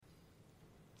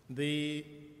The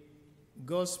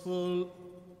Gospel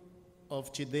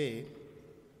of today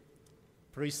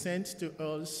presents to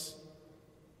us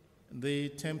the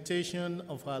temptation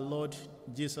of our Lord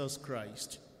Jesus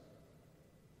Christ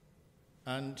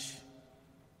and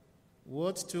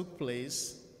what took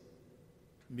place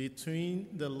between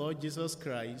the Lord Jesus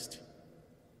Christ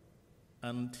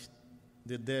and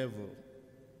the devil.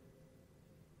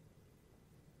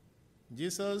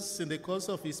 Jesus, in the course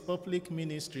of his public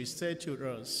ministry, said to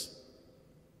us,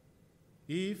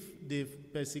 "If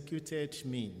they've persecuted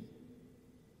me,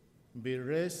 be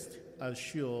rest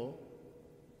assured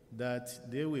that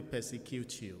they will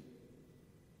persecute you."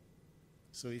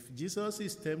 So if Jesus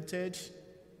is tempted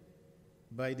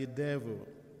by the devil,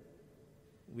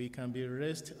 we can be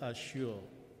rest assured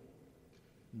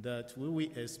that we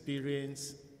will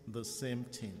experience the same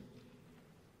thing.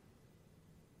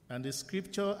 And the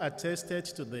scripture attested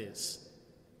to this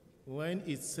when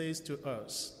it says to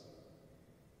us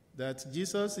that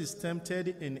Jesus is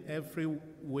tempted in every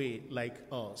way like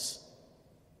us,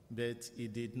 but he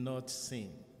did not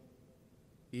sin.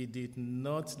 He did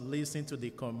not listen to the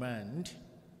command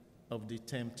of the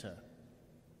tempter.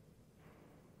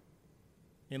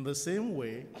 In the same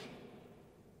way,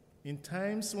 in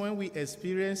times when we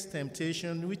experience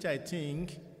temptation, which I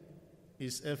think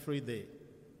is every day,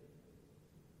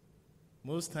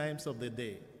 most times of the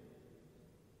day,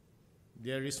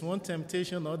 there is one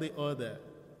temptation or the other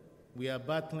we are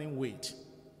battling with.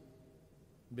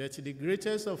 But the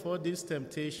greatest of all these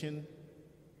temptations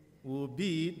will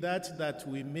be that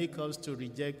will make us to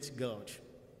reject God,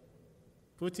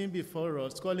 putting before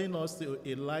us, calling us to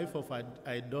a life of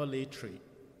idolatry,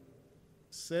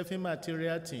 serving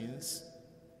material things,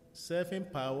 serving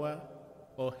power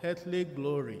or earthly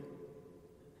glory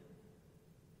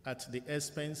at the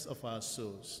expense of our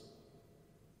souls.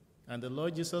 And the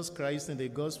Lord Jesus Christ in the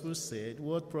gospel said,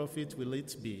 "What profit will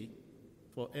it be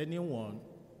for anyone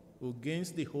who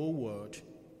gains the whole world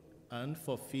and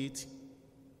forfeit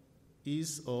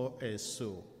his or her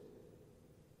soul?"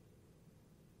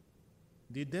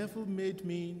 "The devil made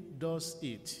me does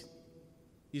it"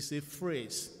 is a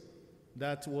phrase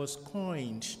that was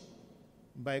coined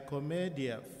by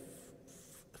comedian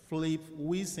Flip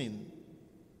Wilson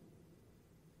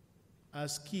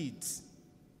as kids.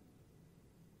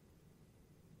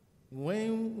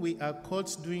 When we are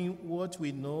caught doing what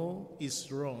we know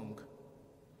is wrong,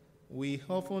 we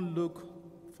often look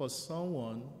for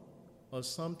someone or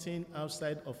something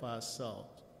outside of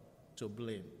ourselves to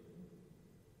blame.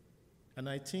 And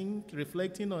I think,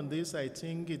 reflecting on this, I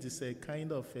think it is a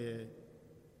kind of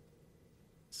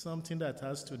something that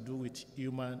has to do with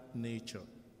human nature,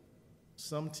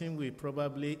 something we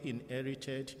probably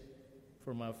inherited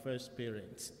from our first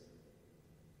parents.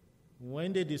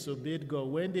 When they disobeyed God,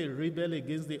 when they rebelled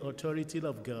against the authority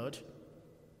of God,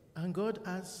 and God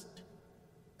asked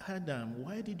Adam,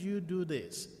 "Why did you do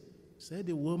this?" He said,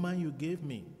 "The woman you gave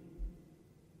me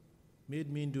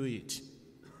made me do it."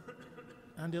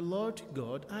 And the Lord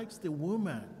God asked the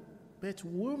woman, "But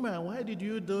woman, why did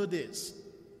you do this?"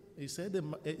 He said,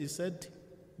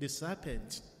 "The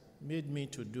serpent made me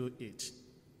to do it."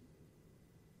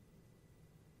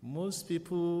 Most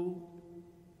people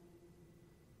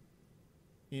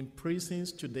in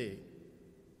prisons today,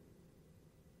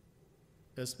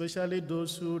 especially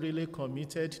those who really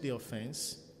committed the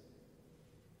offense,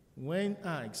 when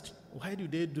asked, why do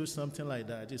they do something like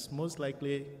that, it's most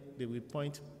likely they will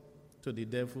point to the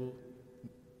devil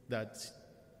that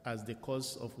as the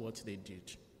cause of what they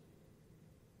did.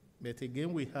 But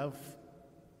again, we have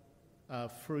our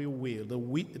free will.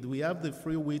 We have the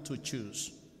free will to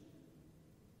choose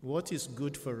what is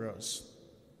good for us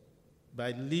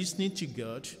by listening to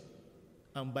God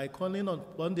and by calling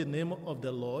upon the name of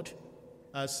the Lord,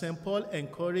 as St. Paul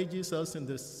encourages us in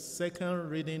the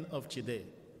second reading of today.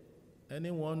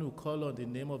 Anyone who calls on the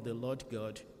name of the Lord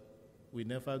God will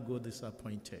never go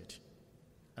disappointed.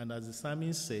 And as the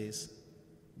psalmist says,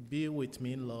 "Be with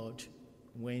me, Lord,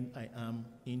 when I am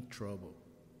in trouble."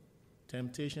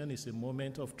 Temptation is a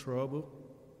moment of trouble,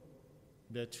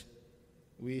 but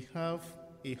we have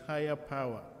a higher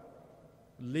power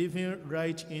living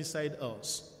right inside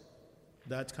us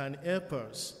that can help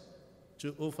us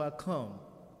to overcome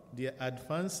the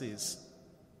advances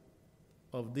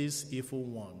of this evil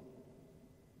one,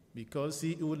 because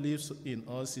he who lives in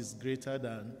us is greater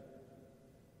than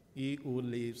he who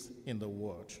lives in the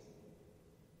world.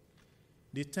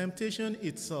 The temptation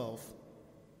itself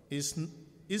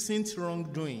isn't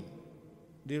wrongdoing.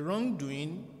 The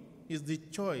wrongdoing is the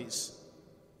choice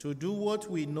to do what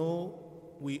we know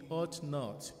we ought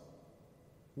not,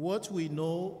 what we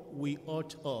know we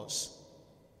ought us,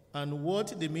 and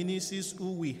what diminishes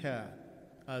who we are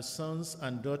as sons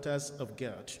and daughters of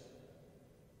God.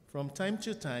 From time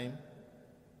to time,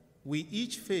 we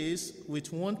each face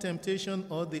with one temptation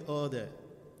or the other.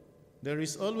 There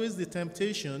is always the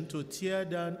temptation to tear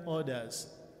down others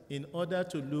in order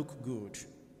to look good.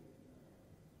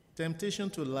 Temptation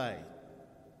to lie,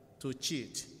 to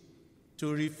cheat,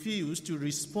 to refuse to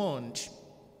respond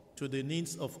to the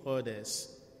needs of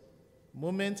others.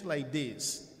 Moments like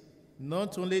this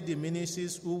not only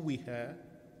diminishes who we are,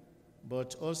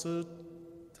 but also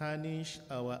tarnish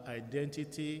our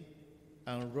identity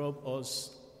and rob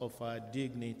us of our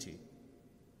dignity.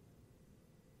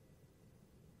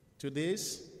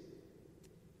 Today's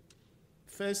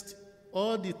first,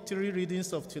 all the three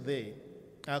readings of today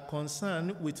are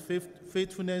concerned with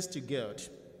faithfulness to God.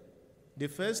 The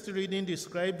first reading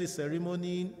described the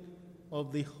ceremony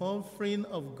of the offering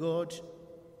of God,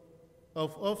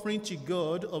 of offering to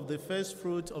God of the first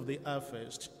fruit of the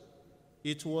harvest.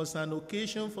 It was an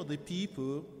occasion for the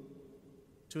people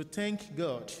to thank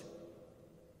God,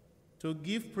 to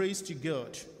give praise to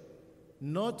God,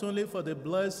 not only for the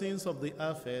blessings of the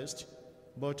harvest,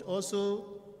 but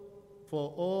also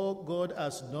for all God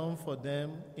has done for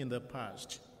them in the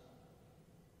past.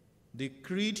 The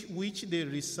creed which they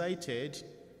recited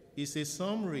is a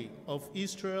summary of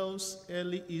Israel's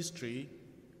early history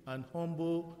and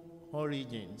humble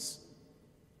origins.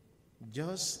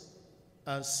 Just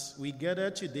as we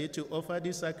gather today to offer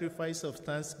the sacrifice of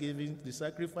thanksgiving, the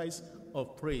sacrifice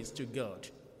of praise to God,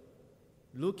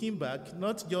 looking back,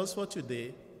 not just for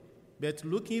today, but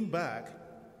looking back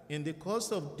in the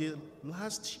course of the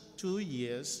last 2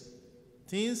 years,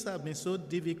 things have been so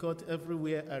difficult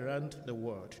everywhere around the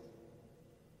world.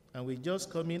 And we're just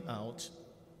coming out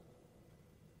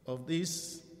of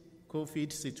this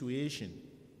COVID situation,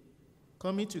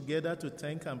 coming together to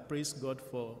thank and praise God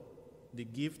for the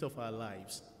gift of our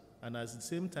lives. And at the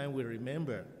same time, we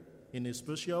remember in a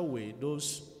special way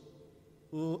those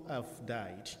who have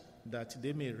died, that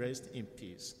they may rest in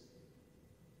peace.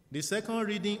 The second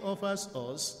reading offers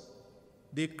us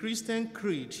the Christian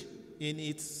creed in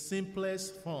its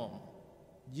simplest form.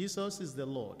 Jesus is the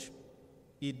Lord.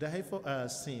 He died for our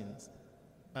sins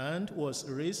and was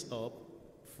raised up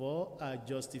for our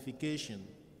justification.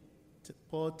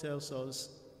 Paul tells us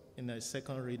in the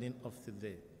second reading of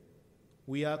today.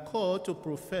 We are called to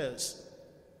profess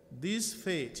this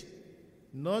faith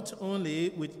not only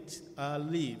with our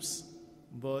lips,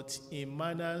 but in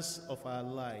manners of our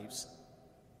lives.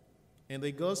 In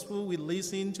the gospel, we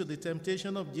listen to the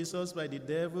temptation of Jesus by the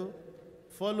devil.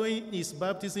 Following his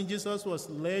baptism, Jesus was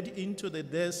led into the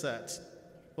desert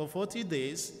for 40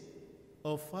 days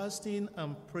of fasting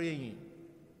and praying.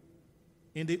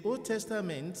 In the Old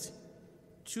Testament,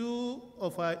 two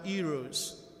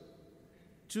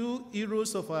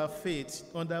heroes of our faith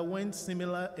underwent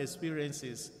similar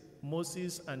experiences,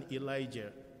 Moses and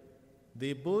Elijah.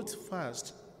 They both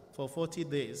fast for 40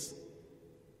 days.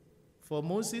 For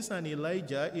Moses and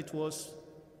Elijah, it was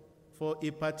for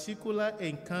a particular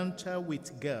encounter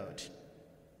with God.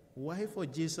 Why for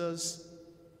Jesus,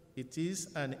 it is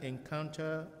an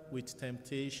encounter with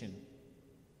temptation.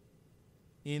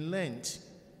 In Lent,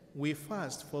 we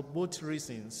fast for both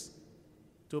reasons,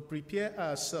 to prepare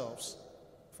ourselves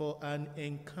for an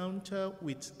encounter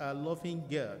with our loving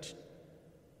God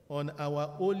on our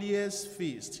holiest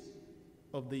feast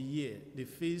of the year, the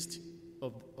feast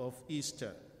of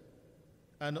Easter,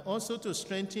 and also to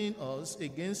strengthen us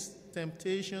against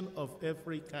temptation of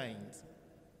every kind.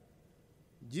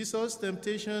 Jesus'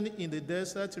 temptation in the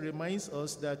desert reminds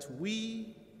us that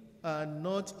we are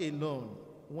not alone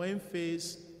when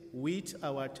faced with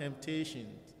our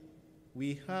temptations.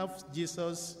 We have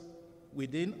Jesus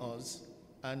within us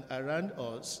and around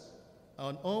us,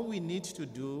 and all we need to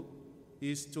do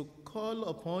is to call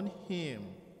upon him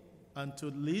and to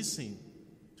listen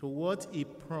to what he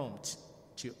prompts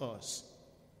to us.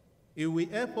 It will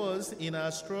help us in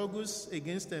our struggles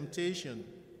against temptation,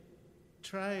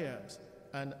 trials,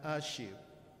 and hardship,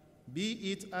 be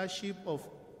it hardship of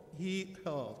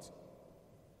health,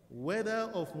 whether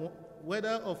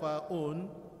of our own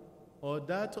or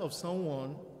that of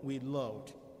someone we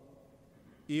loved.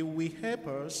 It will help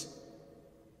us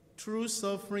through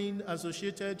suffering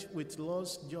associated with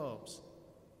lost jobs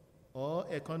or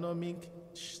economic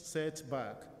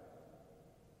setback.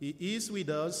 He is with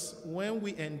us when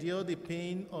we endure the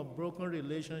pain of broken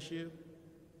relationship,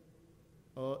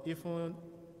 or even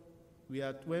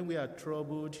when we are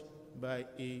troubled by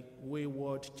a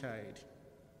wayward child.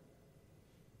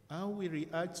 How we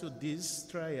react to these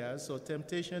trials or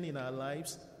temptation in our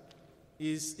lives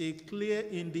is a clear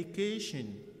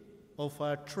indication of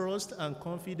our trust and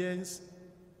confidence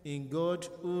in God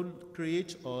who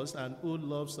creates us and who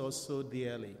loves us so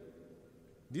dearly.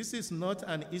 This is not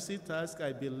an easy task,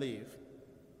 I believe.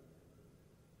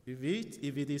 If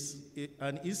it is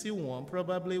an easy one,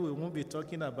 probably we won't be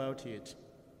talking about it.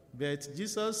 But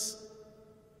Jesus,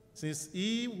 since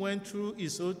he went through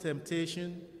his own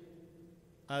temptation,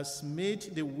 has made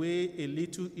the way a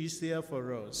little easier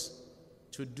for us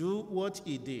to do what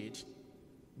he did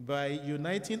by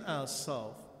uniting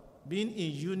ourselves, being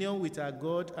in union with our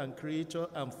God and Creator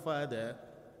and Father,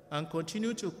 and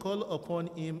continue to call upon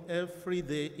him every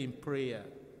day in prayer,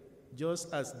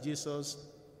 just as Jesus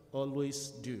always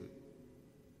do.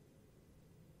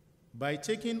 By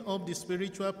taking up the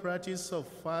spiritual practice of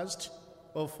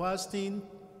fasting,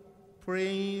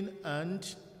 praying,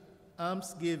 and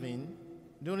almsgiving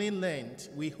during Lent,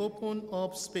 we open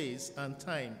up space and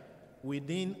time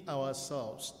within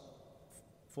ourselves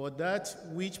for that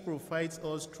which provides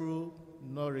us true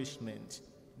nourishment,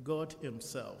 God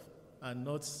himself, and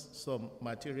not some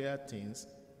material things,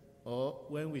 or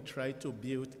when we try to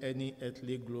build any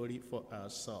earthly glory for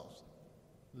ourselves.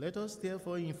 Let us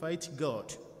therefore invite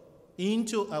God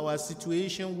into our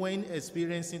situation when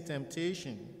experiencing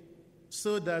temptation,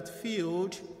 so that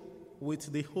filled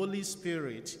with the Holy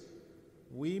Spirit,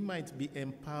 we might be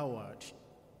empowered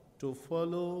to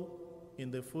follow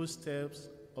in the footsteps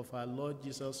of our Lord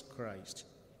Jesus Christ,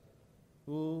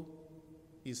 who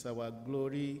is our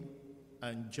glory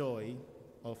and joy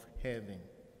of heaven.